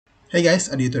Hey guys,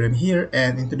 Adiutorium here,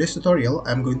 and in today's tutorial,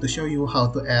 I'm going to show you how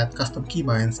to add custom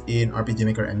keybinds in RPG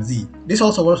Maker MV. This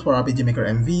also works for RPG Maker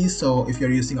MV, so if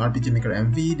you're using RPG Maker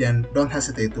MV, then don't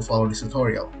hesitate to follow this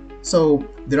tutorial. So,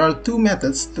 there are two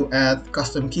methods to add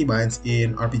custom keybinds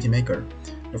in RPG Maker.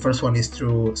 The first one is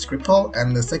through script call,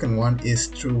 and the second one is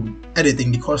through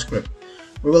editing the core script.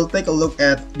 We will take a look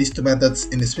at these two methods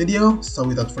in this video, so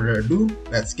without further ado,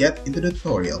 let's get into the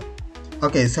tutorial.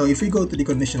 Okay, so if we go to the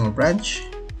conditional branch,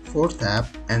 4th tab,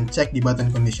 and check the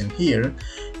button condition here,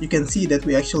 you can see that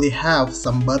we actually have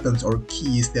some buttons or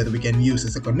keys that we can use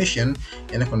as a condition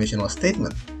in a conditional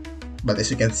statement. But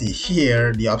as you can see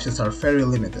here, the options are very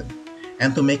limited.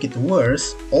 And to make it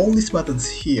worse, all these buttons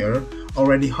here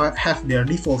already have their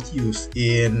default use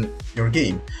in your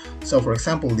game. So for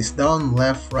example, these down,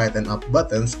 left, right, and up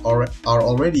buttons are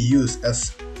already used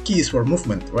as keys for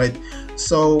movement, right?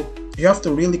 So you have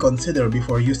to really consider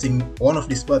before using one of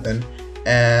these buttons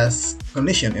as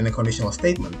condition in a conditional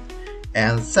statement.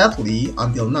 And sadly,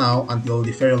 until now, until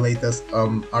the very latest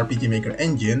RPG Maker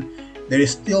engine, there is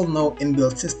still no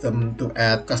inbuilt system to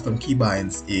add custom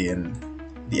keybinds in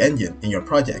the engine in your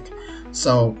project.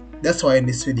 So that's why in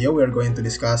this video we are going to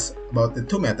discuss about the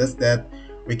two methods that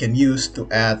we can use to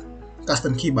add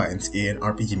custom keybinds in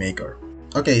RPG Maker.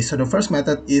 Okay, so the first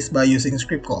method is by using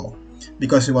script call.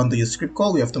 Because we want to use script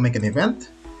call, we have to make an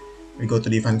event. We go to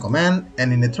the event command,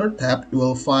 and in the 3rd tab, you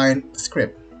will find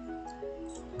script.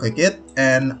 Click it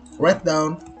and write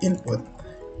down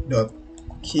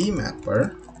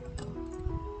Input.keyMappe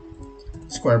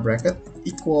square bracket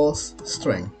equals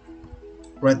string.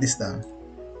 Write this down.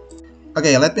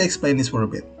 Okay, let me explain this for a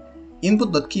bit.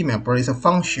 Input.keyMappe is a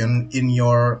function in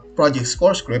your project's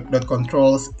core script that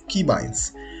controls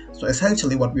keybinds. So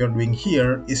essentially what we are doing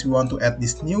here is we want to add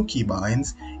these new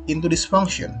keybinds into this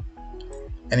function.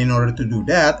 And in order to do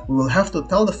that, we will have to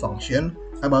tell the function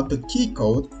about the key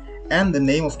code and the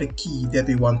name of the key that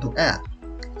we want to add.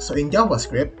 So in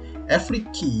JavaScript, every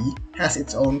key has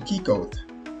its own key code.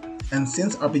 And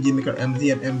since RPG Maker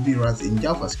MV and MV runs in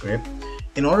JavaScript,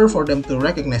 in order for them to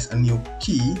recognize a new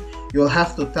key, you will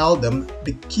have to tell them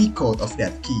the key code of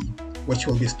that key, which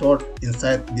will be stored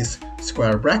inside this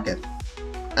square bracket.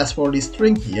 As for the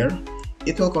string here,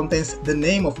 it will contain the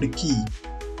name of the key.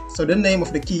 So the name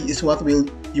of the key is what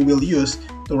you will use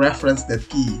to reference that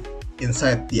key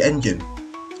inside the engine.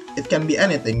 It can be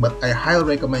anything, but I highly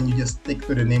recommend you just stick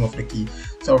to the name of the key.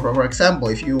 So for example,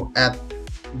 if you add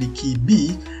the key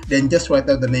B, then just write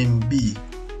out the name B,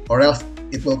 or else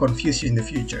it will confuse you in the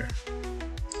future.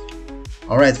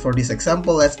 Alright, for this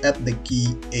example, let's add the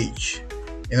key H.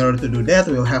 In order to do that,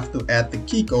 we'll have to add the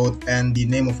key code and the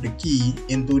name of the key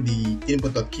into the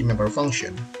Input.keyMappe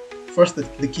function. First,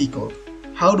 the key code.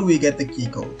 How do we get the key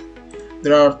code?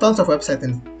 There are tons of websites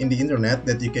in the internet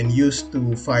that you can use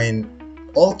to find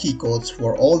all key codes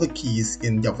for all the keys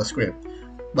in JavaScript.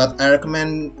 But I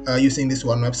recommend using this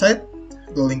one website.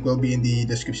 The link will be in the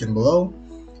description below.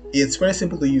 It's very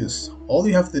simple to use. All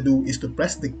you have to do is to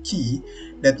press the key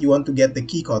that you want to get the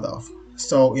key code of.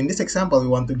 So in this example, we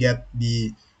want to get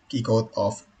the key code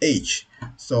of H.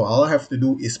 So all I have to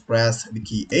do is press the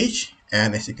key H,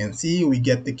 and as you can see, we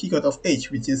get the key code of H,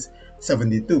 which is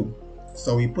 72.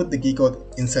 So we put the key code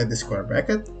inside the square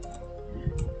bracket,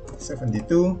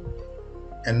 72.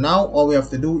 And now all we have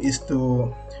to do is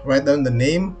to write down the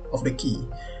name of the key.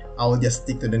 I will just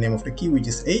stick to the name of the key, which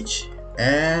is H,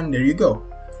 and there you go.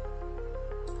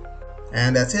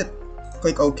 And that's it.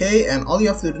 Click OK, and all you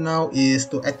have to do now is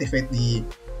to activate the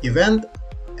event,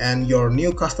 and your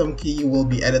new custom key will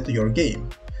be added to your game.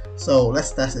 So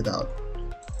let's test it out.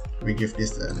 We give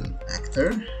this an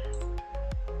actor,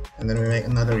 and then we make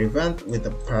another event with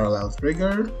a parallel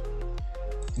trigger.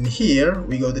 And here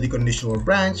we go to the conditional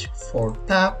branch, 4th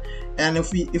tab, and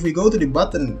if we go to the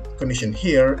button condition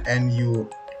here and you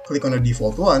click on the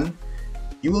default one,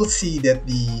 you will see that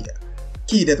the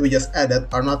key that we just added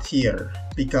are not here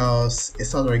because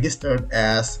it's not registered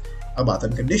as a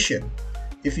button condition.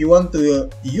 If you want to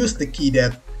use the key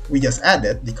that we just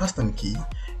added, the custom key,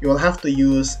 you will have to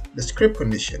use the script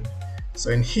condition.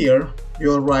 So in here, you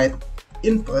will write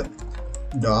input.is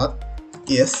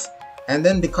and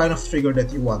then the kind of trigger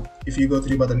that you want. If you go to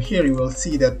the button here, you will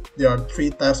see that there are 3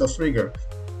 types of trigger: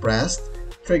 pressed,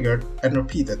 triggered, and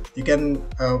repeated. You can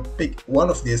pick one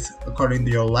of these according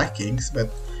to your likings, but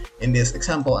in this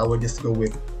example, I will just go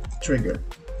with triggered.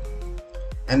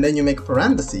 And then you make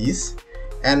parentheses,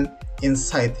 and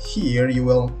inside here, you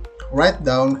will write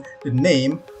down the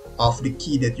name of the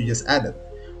key that you just added.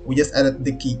 We just added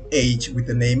the key H with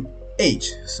the name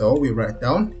H, so we write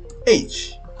down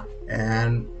H,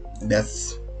 and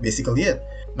that's basically it.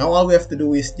 Now all we have to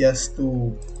do is just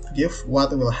to give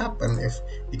what will happen if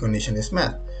the condition is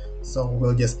met. So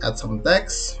we'll just add some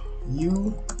text.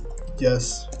 You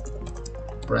just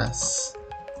press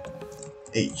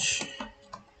H.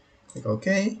 Click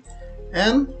OK,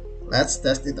 and let's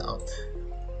test it out.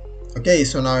 Okay,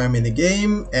 so now I'm in the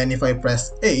game, and if I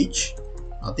press H,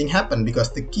 nothing happened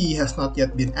because the key has not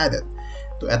yet been added.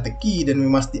 To add the key, then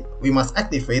we must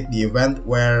activate the event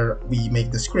where we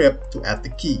make the script to add the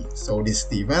key. So this is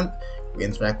the event, we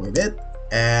interact with it,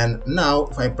 and now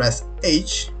if I press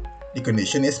H, the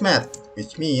condition is met,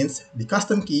 which means the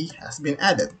custom key has been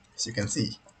added, as you can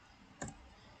see.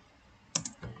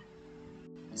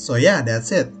 So yeah,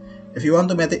 that's it. If you want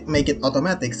to make it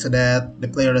automatic so that the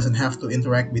player doesn't have to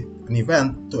interact with an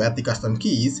event to add the custom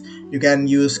keys, you can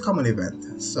use common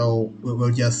event. So we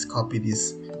will just copy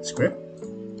this script,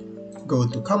 go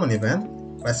to common event,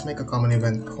 let's make a common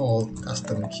event called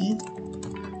custom key,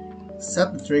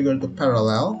 set the trigger to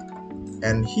parallel,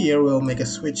 and here we'll make a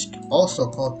switch also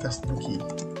called custom key.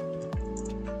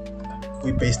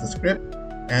 We paste the script,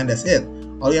 and that's it.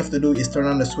 All you have to do is turn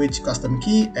on the switch custom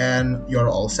key and you're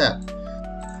all set.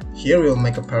 Here we'll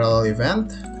make a parallel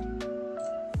event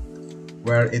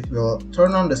where it will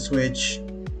turn on the switch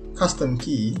custom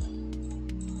key,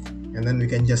 and then we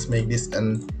can just make this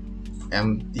an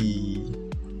empty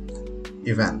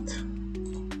event.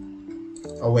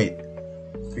 Oh wait,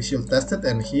 we should test it,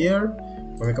 and here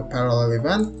we'll make a parallel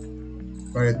event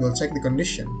where it will check the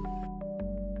condition.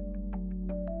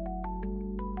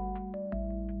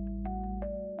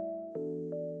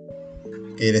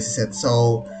 Okay, this is it.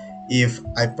 So if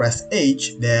I press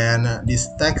H, then this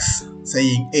text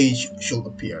saying H should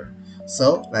appear.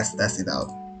 So let's test it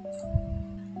out.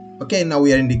 Okay, now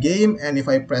we are in the game, and if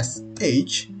I press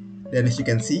H, then as you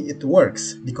can see, it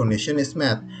works. The condition is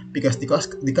met because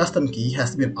the custom key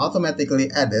has been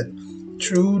automatically added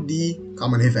through the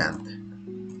common event.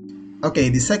 Okay,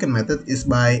 the second method is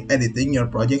by editing your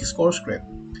project score script.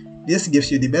 This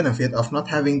gives you the benefit of not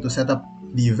having to set up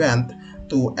the event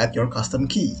to add your custom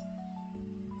key.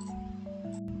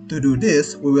 To do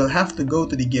this, we will have to go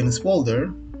to the games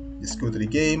folder. Just go to the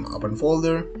game, open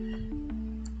folder,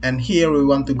 and here we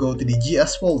want to go to the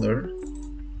GS folder,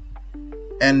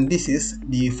 and this is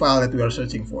the file that we are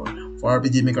searching for. For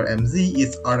RPG Maker MZ,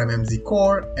 it's RMMZ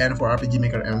Core, and for RPG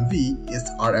Maker MV, it's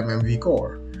RMMV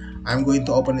Core. I'm going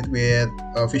to open it with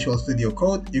Visual Studio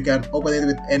Code. You can open it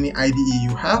with any IDE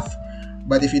you have,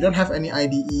 but if you don't have any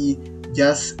IDE,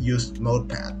 just use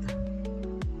Notepad.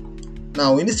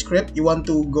 Now in the script, you want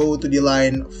to go to the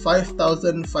line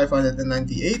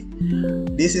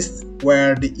 5598. This is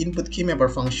where the Input.keyMappe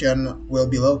function will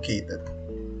be located.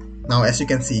 Now as you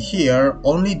can see here,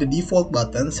 only the default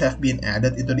buttons have been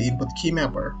added into the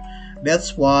Input.keyMappe.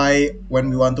 That's why when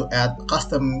we want to add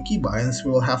custom keybinds, we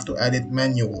will have to add it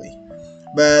manually.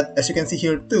 But as you can see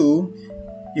here too,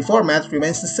 the format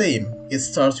remains the same. It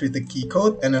starts with the key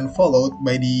code and then followed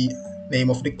by the name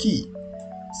of the key.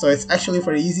 So it's actually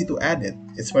very easy to add it.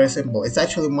 It's very simple. It's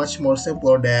actually much more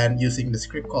simpler than using the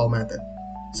script call method.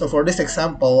 So for this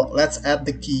example, let's add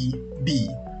the key B.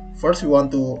 First, we want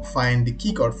to find the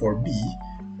key code for B.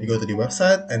 We go to the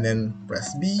website and then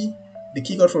press B. The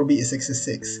key code for B is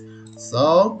 66.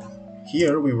 So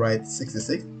here we write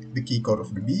 66, the key code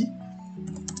of the B,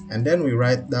 and then we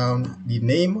write down the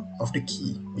name of the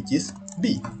key, which is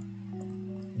B.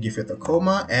 Give it a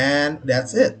comma, and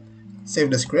that's it.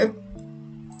 Save the script,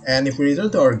 and if we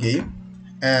return to our game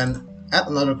and add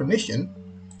another condition,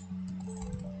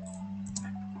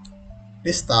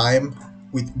 this time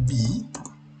with B,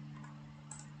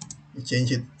 we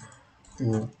change it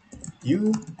to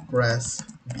you press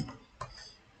B.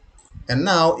 And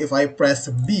now if I press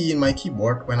B in my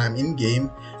keyboard when I'm in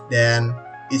game, then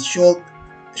it should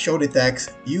show the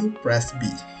text you press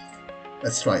B.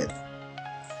 Let's try it.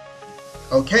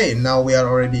 Okay, now we are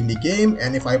already in the game,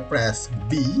 and if I press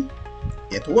B,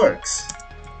 it works.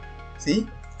 See?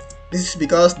 This is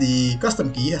because the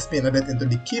custom key has been added into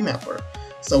the keymapper,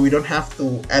 so we don't have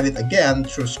to add it again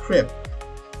through script,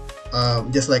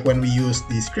 just like when we use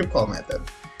the script call method.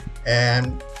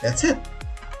 And that's it.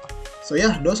 So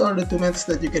yeah, those are the two methods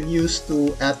that you can use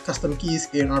to add custom keys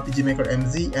in RPG Maker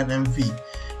MZ and MV.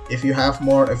 If you have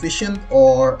more efficient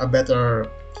or a better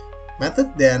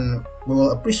method, then we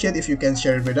will appreciate if you can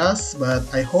share it with us. But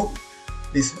I hope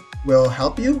this will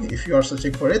help you if you are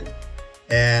searching for it.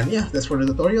 And yeah, that's for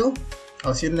the tutorial.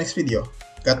 I'll see you in the next video.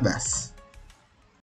 God bless.